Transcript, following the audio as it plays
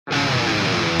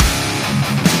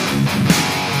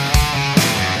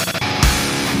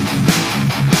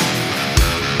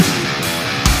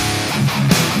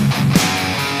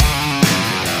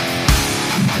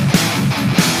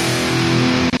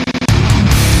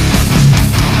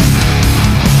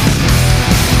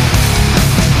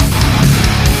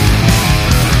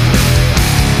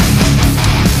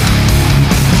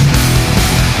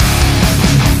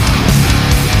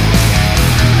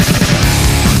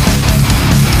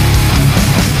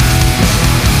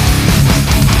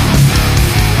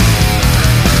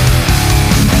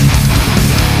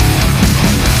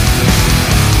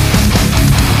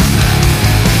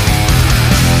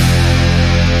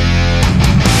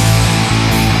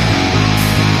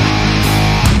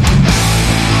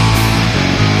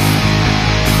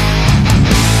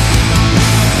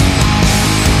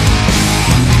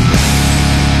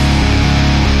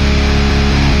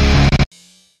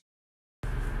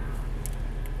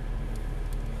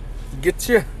get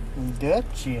you?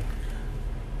 Gotcha.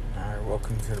 Alright,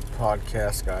 welcome to the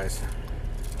podcast, guys.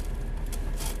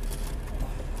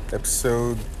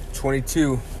 Episode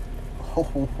 22.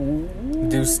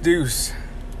 Deuce. Deuce.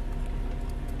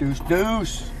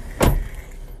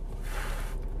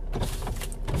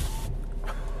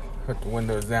 Put the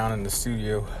windows down in the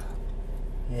studio.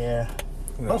 Yeah.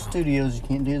 No. Most studios you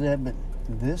can't do that, but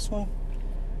this one,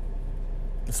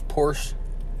 It's Porsche.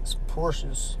 it's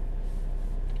Porsches.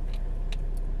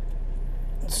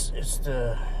 It's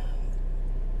the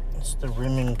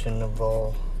Remington of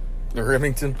all. The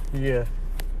Remington. Yeah.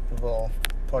 Of all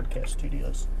podcast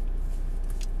studios.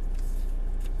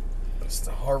 It's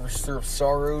the Harvester of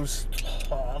Sorrows.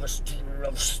 Harvester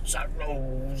of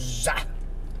sorrows. God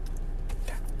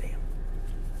damn.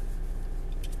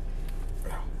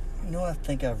 You know what I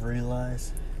think I've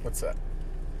realized? What's that?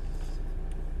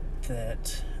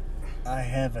 That I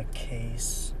have a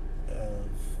case of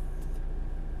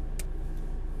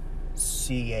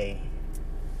CA.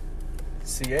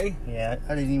 CA? Yeah,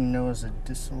 I didn't even know it was a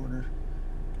disorder.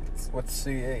 What's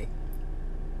CA?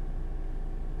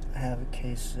 I have a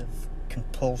case of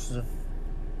compulsive...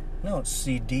 No, it's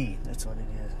CD. That's what it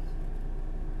is.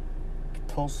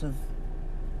 Compulsive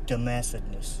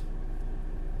dumbacidness.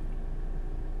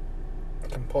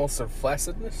 Compulsive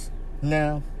flaccidness?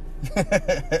 No.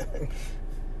 That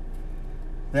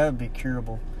would be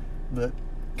curable. But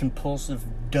compulsive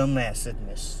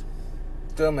dumbacidness.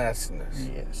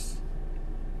 Dumbassness. Yes.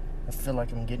 I feel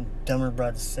like I'm getting dumber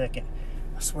by the second.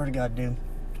 I swear to God, dude.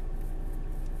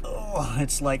 Oh,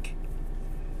 it's like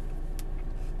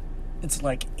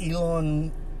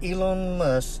Elon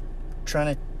Musk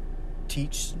trying to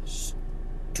teach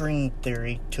string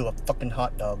theory to a fucking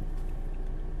hot dog.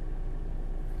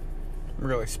 I'm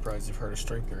really surprised you've heard of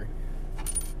string theory.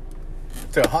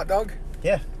 To a hot dog?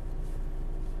 Yeah.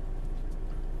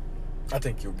 I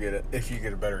think you'll get it if you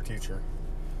get a better teacher.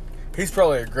 He's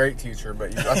probably a great teacher,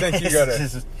 but I think you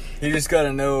gotta. You just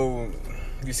gotta know.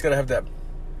 You just gotta have that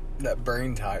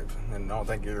brain type, and I don't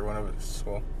think either one of us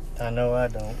will. I know I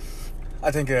don't.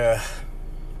 I think the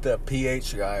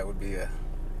PH guy would be a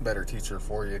better teacher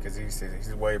for you because he's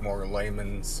way more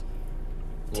layman's,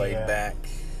 laid back.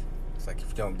 It's like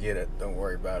if you don't get it, don't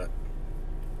worry about it.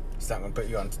 It's not gonna put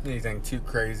you on anything too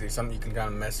crazy. Something you can kind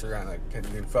of mess around, like you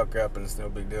can fuck up, and it's no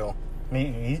big deal. I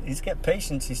mean, he's got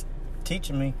patience. He's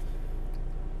teaching me,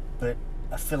 but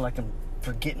I feel like I'm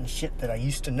forgetting shit that I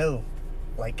used to know,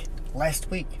 like last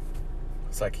week.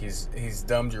 It's like he's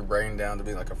dumbed your brain down to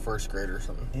be like a first grader or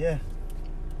something. Yeah.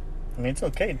 I mean, it's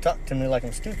okay to talk to me like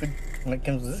I'm stupid when it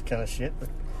comes to this kind of shit, but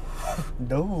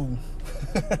no.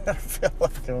 I feel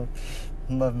like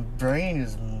my brain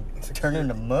is turning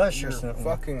to mush or something.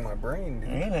 Fucking my brain, dude.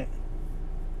 Ain't it?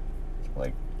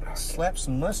 Like, slap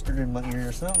some mustard in my ear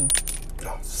or something.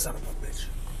 Oh, son of a bitch.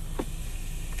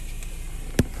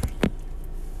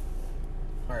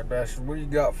 Alright, Bastard, what do you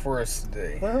got for us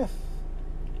today? Well,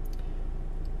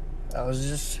 I was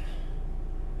just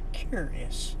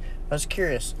curious. I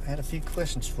had a few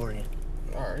questions for you.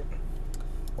 Alright.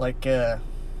 Like, would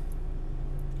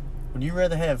you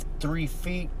rather have 3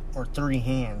 feet or 3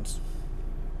 hands?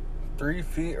 3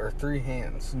 feet or 3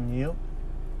 hands? Yep.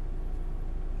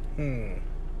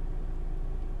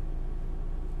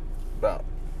 About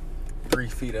 3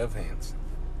 feet of hands.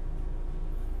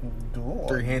 God,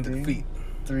 3-handed dude. feet.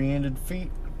 3-handed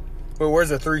feet. Well, where's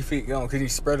the 3 feet going? Can you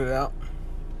spread it out?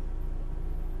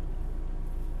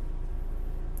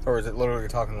 Or is it literally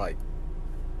talking like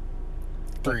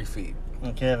 3 feet?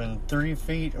 Like having 3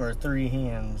 feet or 3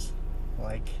 hands.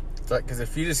 Like, It's like, because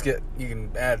if you just you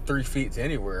can add 3 feet to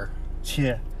anywhere.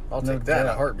 yeah. I'll no take that in a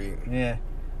doubt. heartbeat. Yeah.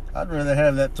 I'd rather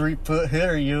have that 3-foot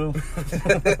hitter, you.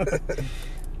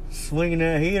 Swinging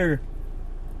that heater.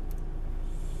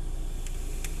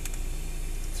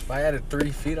 If I added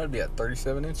 3 feet, I'd be at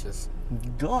 37 inches.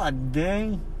 God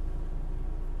dang.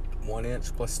 1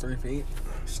 inch plus 3 feet.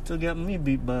 Still got me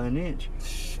beat by an inch.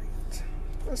 Shit.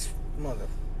 This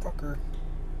motherfucker.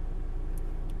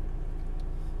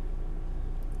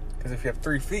 Because if you have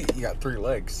 3 feet, you got 3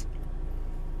 legs.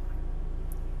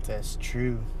 That's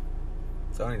true.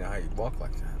 So I don't even know how you'd walk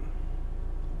like that.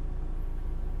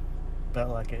 About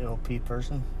like an LP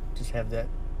person. Just have that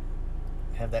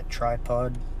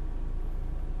tripod.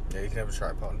 Yeah, you can have a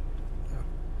tripod. Yeah,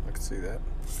 I can see that.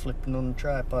 Flipping on the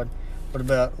tripod. What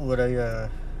about, would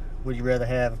you rather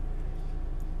have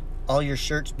all your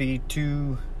shirts be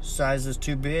 2 sizes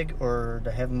too big, or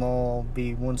to have them all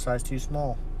be 1 size too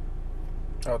small?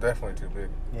 Oh, definitely too big.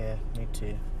 Yeah, me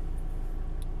too.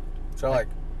 So I like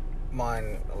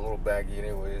mine a little baggy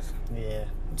anyways. Yeah,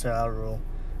 that's how I roll.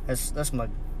 That's my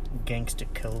Gangsta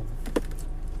code.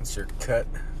 It's your cut.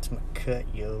 It's my cut,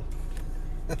 yo.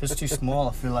 If it's too small,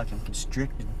 I feel like I'm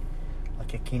constricted.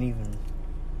 Like I can't even...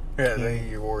 Yeah, then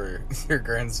you wore your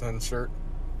grandson's shirt.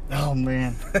 Oh,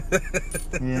 man.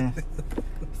 Yeah.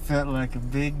 Felt like a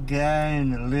big guy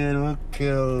in a little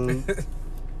coat.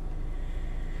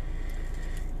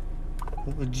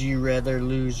 Would you rather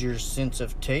lose your sense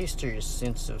of taste or your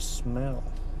sense of smell?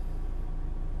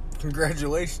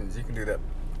 Congratulations, you can do that.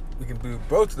 You can do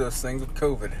both of those things with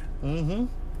COVID. Mm-hmm.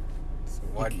 So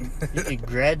why You could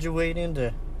graduate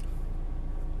into...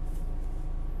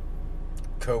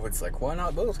 COVID's like, why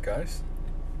not both, guys?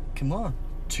 Come on.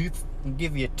 I'll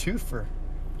give you a twofer.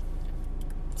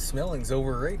 Smelling's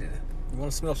overrated. You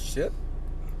want to smell shit?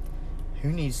 Who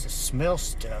needs to smell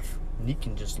stuff? You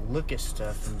can just look at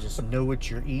stuff and just know what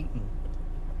you're eating.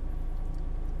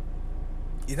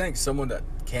 You think someone that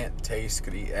can't taste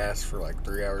could eat ass for like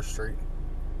 3 hours straight?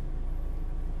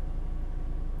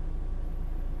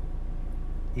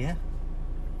 Yeah.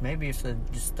 Maybe if they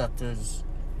just thought those...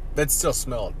 They'd still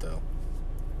smell it, though.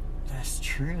 That's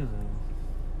true, though.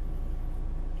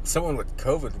 Someone with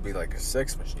COVID would be like a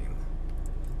sex machine.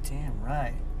 Damn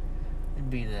right. It'd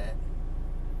be that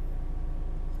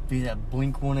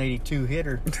Blink 182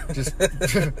 hitter. Just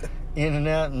in and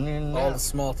out and in and out. All the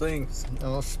small things.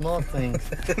 All the small things.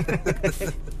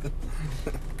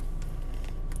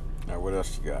 Now, what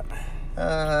else you got?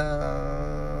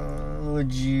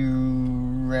 Would you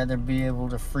rather be able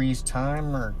to freeze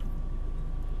time or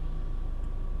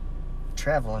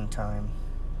travel in time?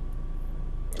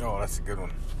 Oh, that's a good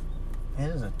one. That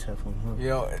is a tough one. Huh? You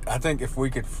know, I think if we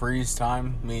could freeze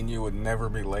time, me and you would never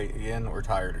be late again or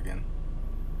tired again.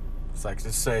 It's like,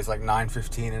 just say it's like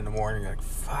 9:15 in the morning. You're like,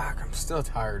 fuck, I'm still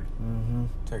tired. Mm-hmm.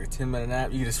 Take a 10-minute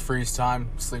nap. You just freeze time,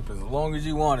 sleep as long as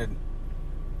you wanted.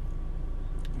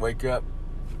 Wake up,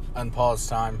 unpause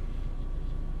time.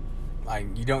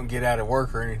 You don't get out of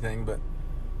work or anything, but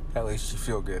at least you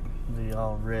feel good. Be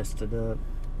all rested up.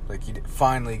 Like, you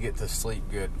finally get to sleep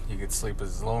good. You could sleep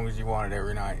as long as you wanted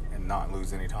every night and not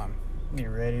lose any time. Be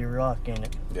ready to rock in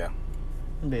it. Yeah.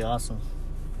 It'd be awesome.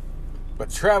 But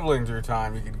traveling through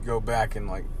time, you could go back and,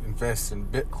 like, invest in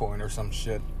Bitcoin or some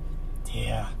shit.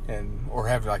 Yeah. Or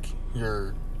have, like,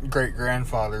 your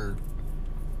great-grandfather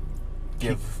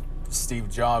give Steve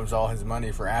Jobs all his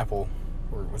money for Apple.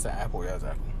 Or was that Apple? Yeah, it was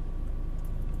Apple.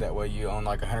 That way you own,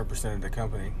 like, 100% of the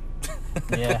company.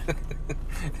 Yeah.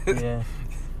 Yeah.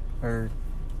 Or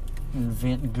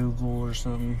invent Google or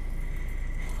something.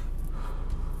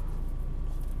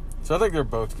 So I think they're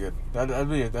both good. That's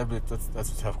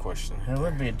a tough question. That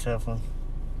would be a tough one.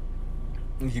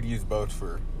 You could use both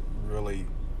for really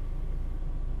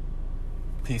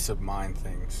peace of mind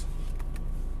things.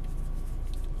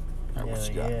 All right, what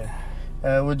you got?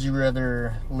 Yeah. Would you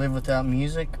rather live without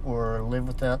music or live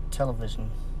without television?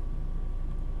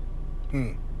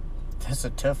 That's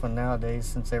a tough one nowadays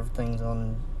since everything's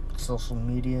on social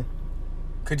media.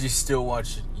 Could you still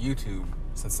watch YouTube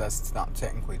since that's not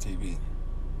technically TV?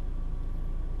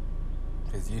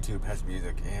 Because YouTube has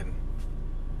music and...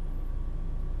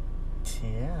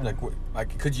 Yeah.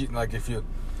 Could you,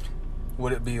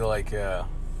 would it be like,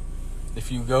 if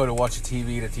you go to watch a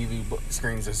TV, the TV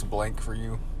screen's just blank for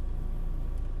you?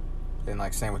 And,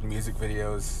 like, same with music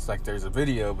videos. It's like there's a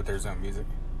video, but there's no music.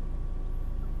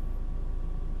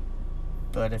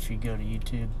 But if you go to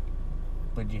YouTube,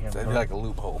 would you have... So that'd be like a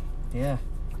loophole. Yeah.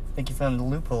 I think you found the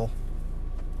loophole.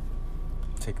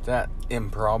 Take that,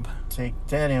 improv. Take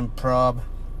that, improv.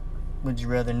 Would you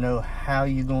rather know how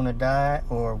you're going to die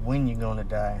or when you're going to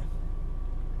die?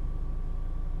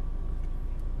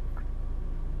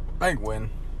 I think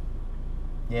when.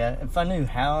 Yeah, if I knew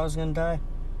how I was going to die,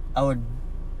 I would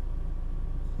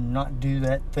not do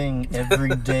that thing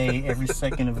every day, every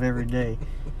second of every day.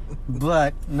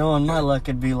 But knowing my luck,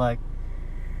 it'd be like,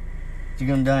 you're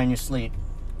going to die in your sleep.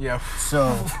 Yeah.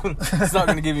 So. It's not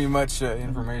going to give you much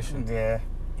information. Yeah.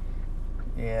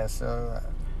 Yeah, so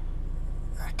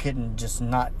I couldn't just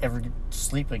not ever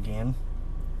sleep again.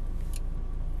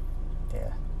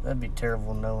 Yeah, that'd be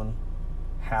terrible knowing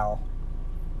how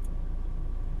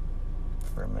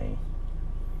for me.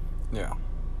 Yeah.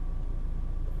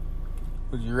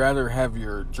 Would you rather have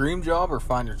your dream job or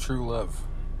find your true love?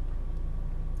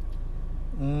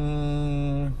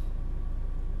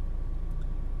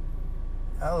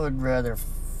 I would rather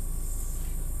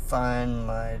find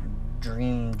my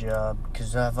dream job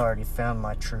because I've already found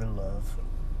my true love.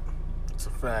 It's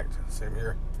a fact. Same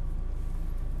here.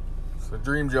 So,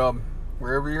 dream job,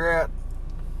 wherever you're at,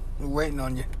 we're waiting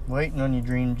on you. Waiting on your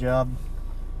dream job.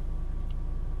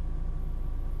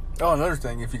 Oh, another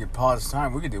thing, if you could pause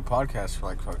time, we could do podcasts for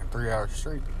like fucking 3 hours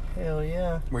straight. Hell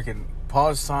yeah. We can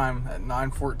pause time at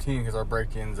 9:14 because our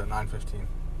break ends at 9:15.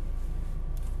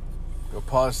 Go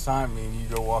pause time, me and you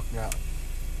go walking out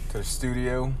to the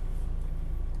studio,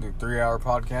 do a 3-hour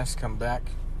podcast, come back,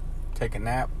 take a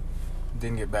nap,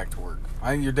 then get back to work.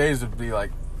 I think your days would be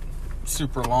like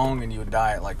super long and you would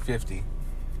die at like 50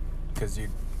 because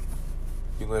you'd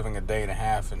be living a day and a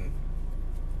half in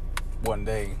one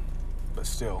day, but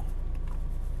still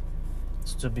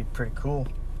be pretty cool.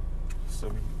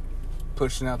 So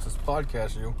pushing out this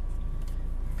podcast, you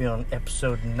Be on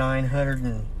episode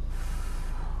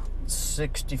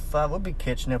 965. We'll be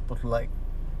catching up with like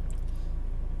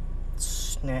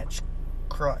Snatch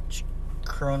Crotch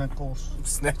Chronicles.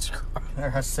 Snatch Crotch.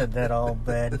 I said that all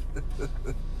bad.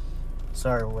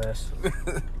 Sorry, Wes.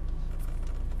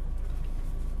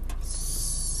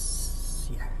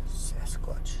 Yeah,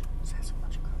 Sasquatch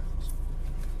Chronicles.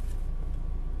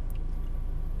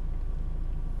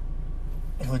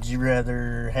 Would you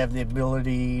rather have the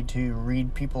ability to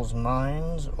read people's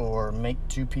minds or make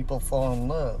two people fall in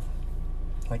love?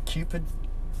 Like Cupid?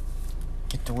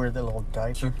 Get to wear that little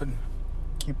diaper.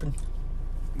 Cupid?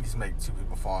 You just make two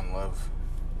people fall in love.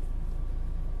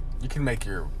 You can make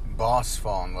your boss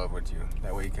fall in love with you.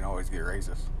 That way you can always get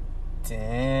raises.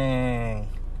 Dang.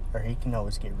 Or he can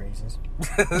always get raises.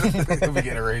 He'll be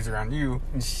getting a raise around you.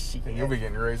 Shit. And you'll be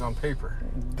getting a raise on paper.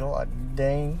 God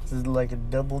dang. This is like a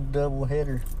double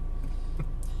header.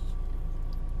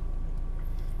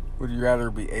 Would you rather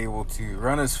be able to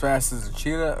run as fast as a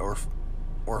cheetah or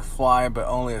fly but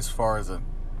only as far as a...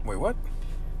 Wait, what?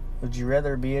 Would you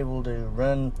rather be able to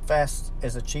run fast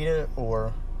as a cheetah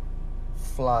or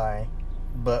fly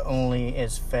but only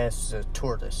as fast as a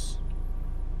tortoise?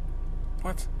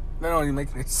 What? That don't even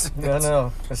make any sense.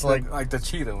 No. It's like the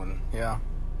cheetah one, yeah.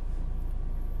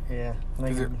 Yeah.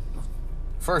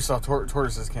 First off,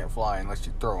 tortoises can't fly unless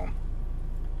you throw them,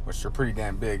 which they're pretty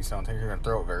damn big, so I don't think you're going to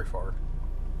throw it very far.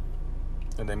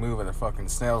 And they move at a fucking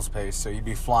snail's pace, so you'd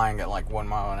be flying at like 1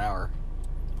 mile an hour.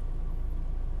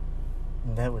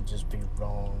 That would just be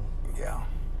wrong. Yeah.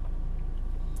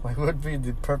 Like, what would be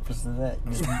the purpose of that?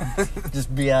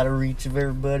 Just be out of reach of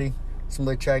everybody?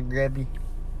 Somebody try to grab you?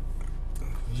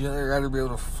 Would you rather be able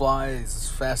to fly as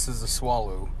fast as a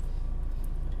swallow?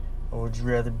 Or would you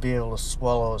rather be able to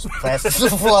swallow as fast as a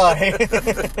fly?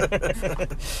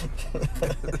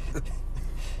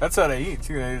 That's how they eat,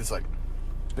 too. They just, like,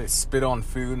 they spit on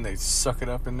food and they suck it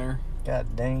up in there.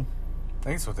 God dang. I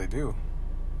think that's what they do.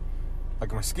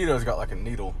 Like, a mosquito's got, like, a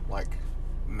needle-like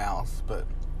mouth, but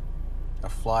a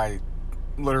fly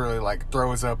literally, like,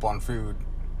 throws up on food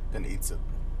and eats it.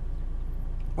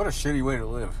 What a shitty way to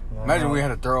live. Imagine we had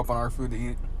to throw up on our food to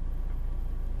eat.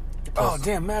 Oh,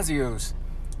 damn, Mazio's.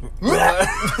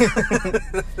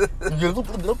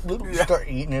 Start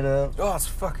eating it up. Oh, it's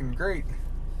fucking great.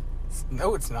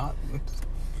 No, it's not.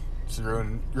 It's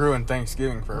ruin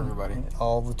Thanksgiving for everybody.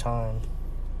 All the time.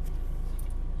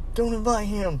 Don't invite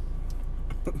him.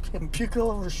 Puke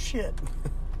all over his shit.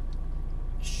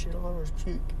 Shit all over his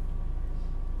puke.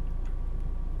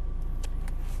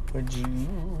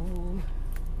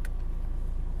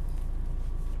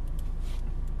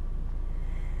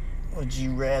 Would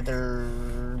you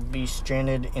rather be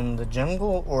stranded in the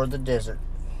jungle or the desert?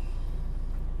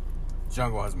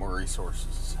 Jungle has more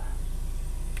resources.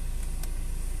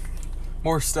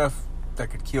 More stuff that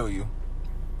could kill you.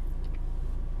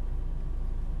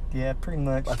 Yeah, pretty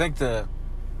much. I think the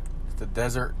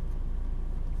desert,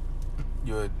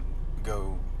 you'd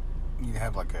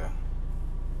have like a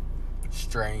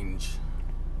strange,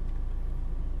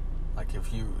 like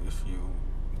if you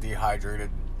dehydrated,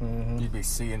 you'd be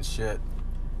seeing shit,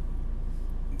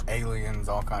 aliens,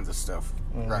 all kinds of stuff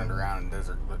running around in the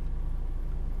desert. But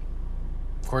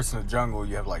of course in the jungle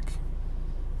you have like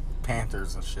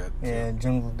panthers and shit. Yeah,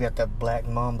 jungle got that black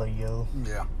mamba, yo.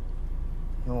 Yeah.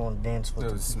 You don't want to dance with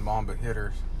those mamba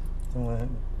hitters. You want to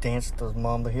dance with those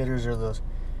mamba hitters or those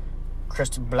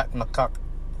crested black macaque.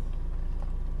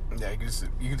 Yeah, you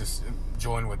could just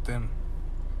join with them.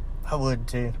 I would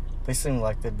too. They seem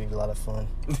like they'd be a lot of fun.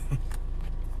 I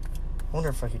wonder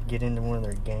if I could get into one of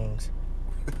their gangs.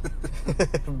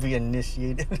 Be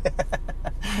initiated.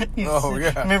 Yeah.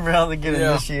 Remember how they get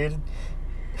initiated?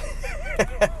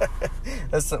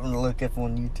 That's something to look up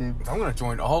on YouTube. I'm going to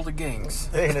join all the gangs.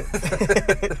 Ain't it?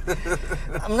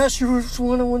 I'm not sure which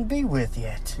one I want to be with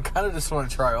yet. I kind of just want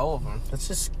to try all of them. Let's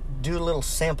just do a little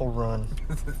sample run.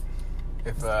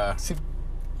 If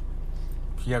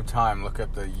you have time, look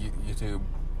up the YouTube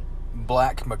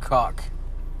Black Macaque.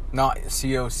 Not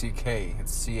C-O-C-K.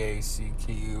 It's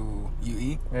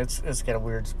C-A-C-Q-U-E. It's got a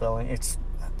weird spelling. It's,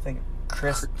 I think,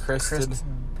 crested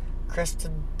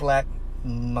black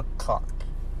macaque.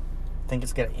 I think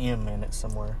it's got an M in it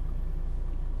somewhere.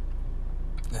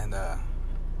 And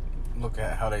look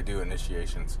at how they do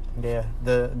initiations. Yeah,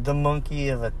 the monkey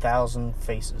of 1,000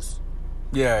 faces.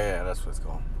 Yeah, that's what it's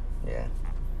called. Yeah.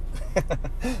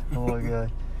 Oh my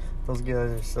god. Those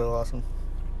guys are so awesome.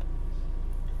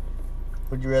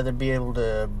 Would you rather be able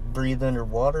to breathe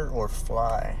underwater or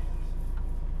fly?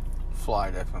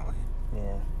 Fly, definitely.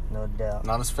 Yeah, no doubt.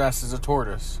 Not as fast as a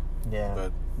tortoise. Yeah.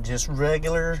 But just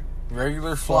regular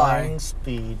flying flying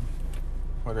speed.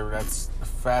 Whatever, that's as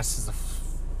fast as a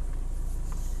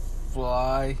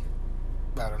fly.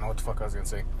 I don't know what the fuck I was going to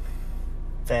say.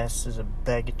 Fast as a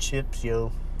bag of chips,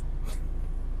 yo.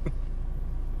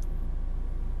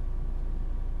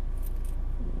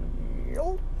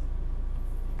 Yo.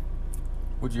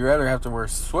 Would you rather have to wear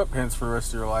sweatpants for the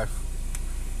rest of your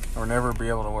life or never be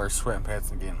able to wear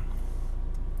sweatpants again?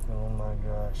 Oh my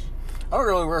gosh. I don't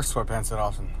really wear sweatpants that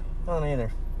often. I don't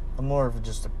either. I'm more of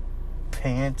just a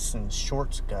pants and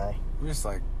shorts guy. You just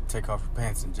like take off your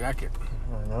pants and jacket.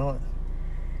 I know it.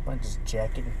 Might just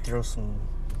jacket and throw some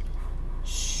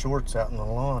shorts out in the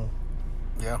lawn.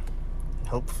 Yeah.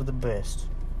 Hope for the best.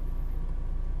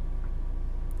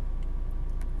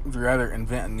 Would you rather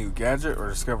invent a new gadget or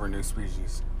discover a new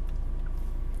species?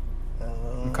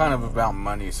 I'm kind of about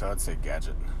money, so I'd say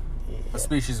gadget. Yeah. A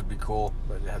species would be cool,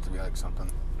 but it'd have to be like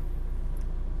something.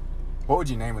 What would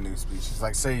you name a new species?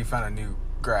 Like, say you found a new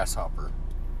grasshopper.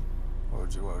 What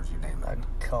would you name it? I'd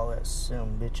call that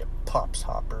some bitch a pops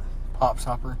hopper. Pops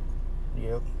hopper?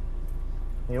 Yep.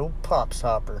 The old pops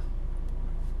hopper.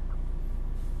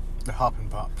 The hoppin'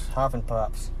 pops. Hoppin'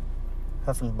 pops.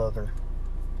 Huffin' bugger.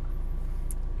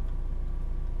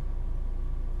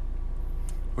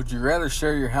 Would you rather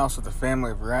share your house with a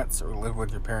family of rats or live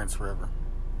with your parents forever?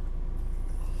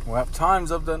 Well, at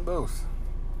times I've done both.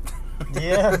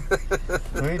 Yeah,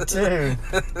 me too.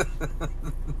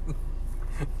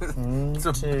 Me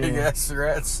Some too. big ass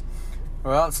rats.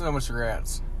 Well, I don't see how much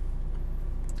rats.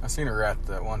 I seen a rat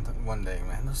that one day,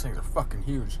 man. Those things are fucking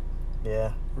huge.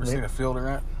 Yeah. Ever seen a field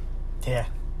rat? Yeah,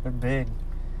 they're big.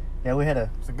 Yeah, we had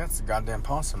a I think that's a goddamn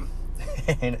possum.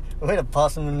 we had a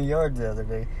possum in the yard the other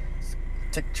day.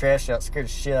 Took trash out, scared the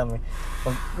shit out of me.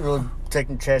 I was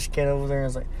taking the trash can over there, and I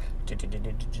was like,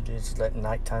 it's like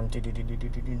nighttime,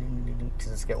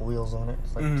 because it's got wheels on it.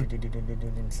 It's like,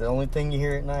 it's the only thing you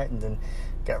hear at night. And then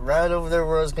got right over there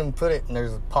where I was going to put it, and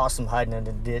there's a possum hiding in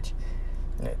the ditch.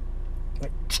 And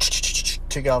it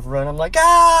took off running. I'm like,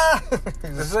 ah!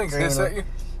 Those things hiss at you?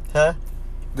 Huh?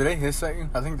 Do they hiss at you?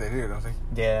 I think they do, don't they?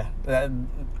 Yeah,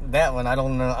 that one, I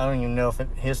don't know. I don't even know if it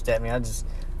hissed at me. I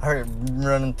heard it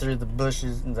running through the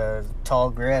bushes and the tall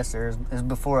grass there. It was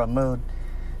before I mowed.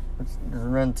 It was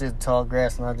running through the tall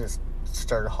grass, and I just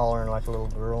started hollering like a little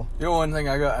girl. You know, one thing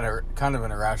I got kind of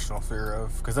an irrational fear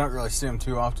of, because I don't really see them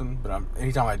too often, but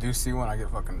anytime I do see one, I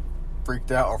get fucking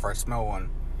freaked out, or if I smell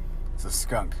one, it's a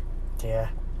skunk. Yeah.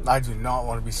 I do not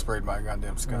want to be sprayed by a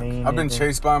goddamn skunk. Me I've been neither.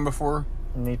 chased by them before.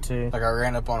 Me too. Like, I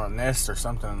ran up on a nest or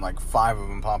something, and like 5 of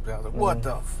them popped out. I was like, what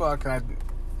the fuck? And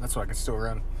that's why I can still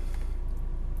run.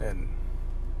 And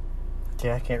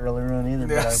yeah, I can't really run either.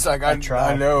 yeah, but it's like I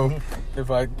try. I know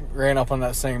if I ran up on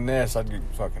that same nest, I'd get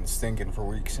fucking stinking for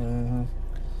weeks. Mm-hmm.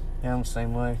 Yeah, I'm the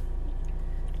same way.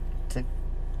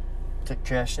 Took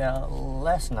trash out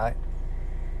last night,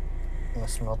 and I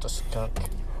smelled a skunk.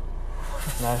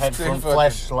 And I had some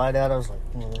flashlight out. I was like,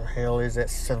 "What the hell is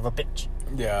that son of a bitch?"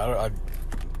 Yeah,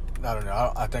 I don't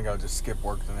know. I think I would just skip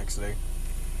work the next day.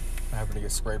 I happened to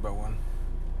get sprayed by one.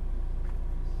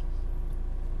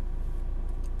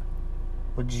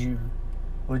 Would you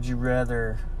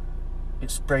rather get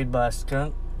sprayed by a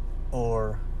skunk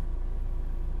or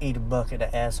eat a bucket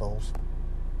of assholes?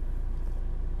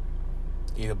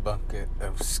 Eat a bucket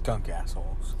of skunk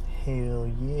assholes. Hell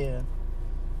yeah.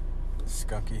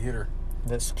 Skunky hitter.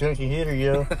 That skunky hitter,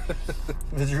 yo.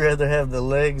 Would you rather have the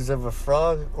legs of a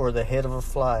frog or the head of a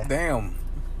fly? Damn.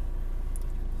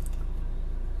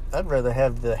 I'd rather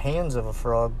have the hands of a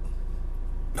frog.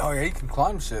 Oh yeah, you can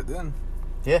climb shit then.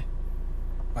 Yeah.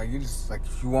 Like, you just, like,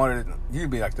 if you wanted it, you'd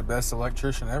be like the best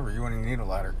electrician ever. You wouldn't even need a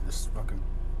ladder. Just fucking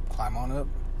climb on up.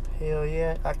 Hell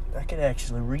yeah. I could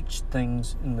actually reach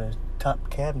things in the top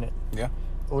cabinet. Yeah.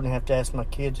 I wouldn't have to ask my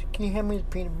kids, can you hand me the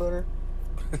peanut butter?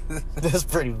 That's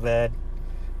pretty bad.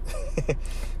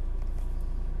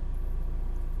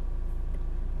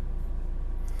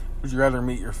 Would you rather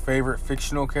meet your favorite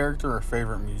fictional character or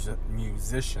favorite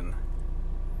musician?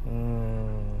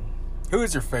 Who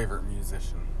is your favorite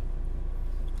musician?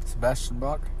 Sebastian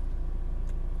Bach?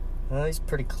 Well, he's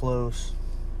pretty close.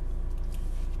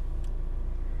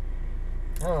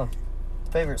 Oh,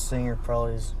 Favorite singer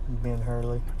probably is Ben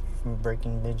Hurley from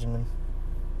Breaking Benjamin.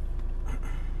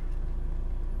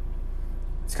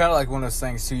 It's kind of like one of those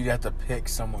things, too. You'd have to pick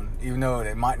someone, even though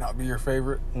it might not be your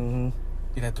favorite. Mm-hmm.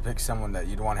 You'd have to pick someone that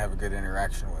you'd want to have a good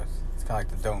interaction with. It's kind of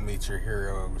like the don't meet your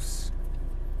heroes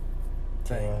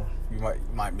thing. Yeah. You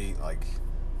might meet, like,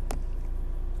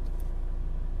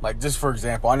 just for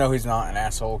example, I know he's not an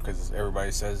asshole because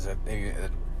everybody says that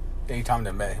any time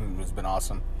they met him has been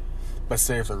awesome. But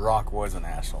say if The Rock was an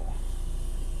asshole,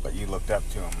 but you looked up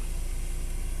to him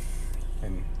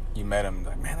and you met him,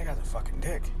 like, man, that guy's a fucking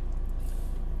dick.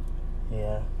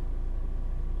 Yeah.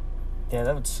 Yeah,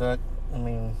 that would suck. I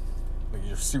mean, like,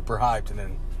 you're super hyped, and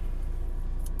then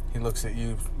he looks at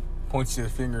you, points you the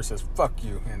finger, says "fuck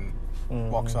you," and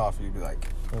walks off. You'd be like,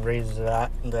 raises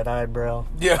that eyebrow.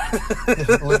 yeah.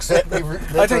 Looks at me.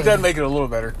 I think that'd make it a little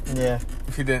better. Yeah.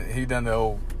 If he done the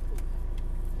old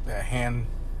hand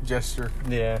gesture.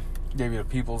 Yeah. Gave you the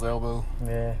people's elbow.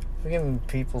 Yeah. If we give him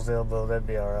people's elbow, that'd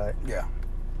be all right. Yeah.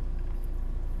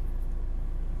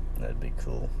 That'd be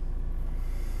cool.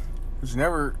 Would you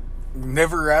never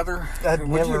rather? I'd Would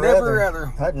never you never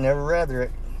rather? I'd never rather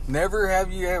it. Never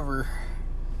have you ever.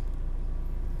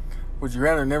 Would you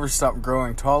rather never stop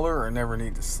growing taller or never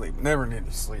need to sleep? Never need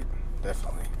to sleep.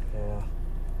 Definitely. Yeah.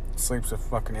 Sleep's a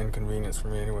fucking inconvenience for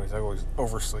me anyways. I always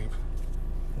oversleep.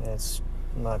 That's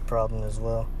my problem as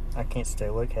well. I can't stay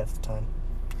awake half the time.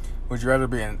 Would you rather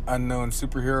be an unknown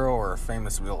superhero or a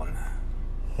famous villain?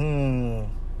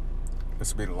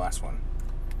 This will be the last one.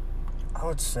 I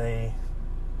would say...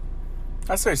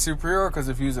 I'd say superhero because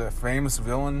if you're a famous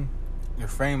villain, you're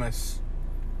famous.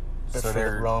 But so for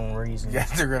the wrong reasons. Yeah,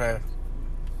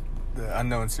 the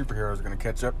unknown superhero is gonna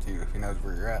catch up to you if he knows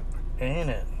where you're at. Ain't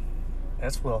it?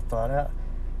 That's well thought out.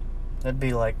 That'd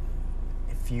be like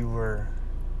if you were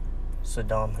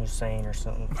Saddam Hussein or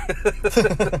something.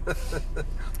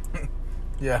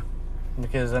 Yeah.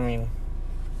 Because, I mean,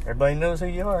 everybody knows who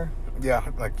you are.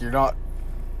 Yeah, like you're not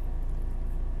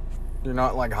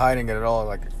like hiding it at all.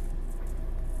 Like,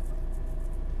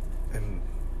 and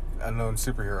unknown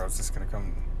superhero is just gonna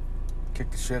come kick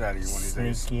the shit out of you one of these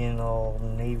days. Sneaky and all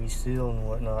Navy SEAL and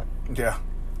whatnot. Yeah.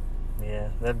 Yeah,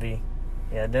 that'd be...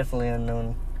 Yeah, definitely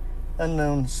unknown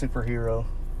superhero.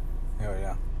 Hell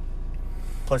yeah.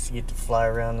 Plus you get to fly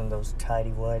around in those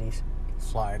tidy whities.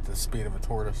 Fly at the speed of a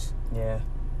tortoise. Yeah.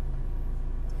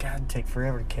 God, it'd take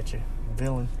forever to catch a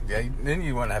villain. Yeah, then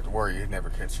you wouldn't have to worry. You'd never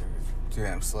catch you. It's too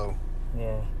damn slow.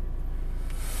 Yeah.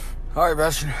 All right,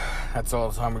 Bastian. That's all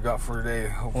the time we got for today.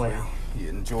 Hopefully you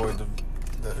enjoyed the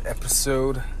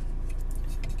episode.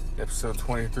 Episode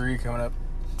 23 coming up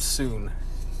soon.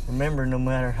 Remember, no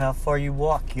matter how far you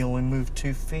walk, you only move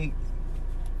 2 feet.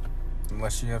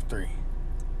 Unless you have 3.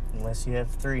 Unless you have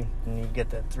 3. And you get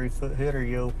that 3-foot hitter,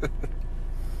 yo.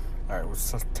 All right, we'll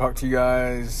talk to you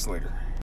guys later.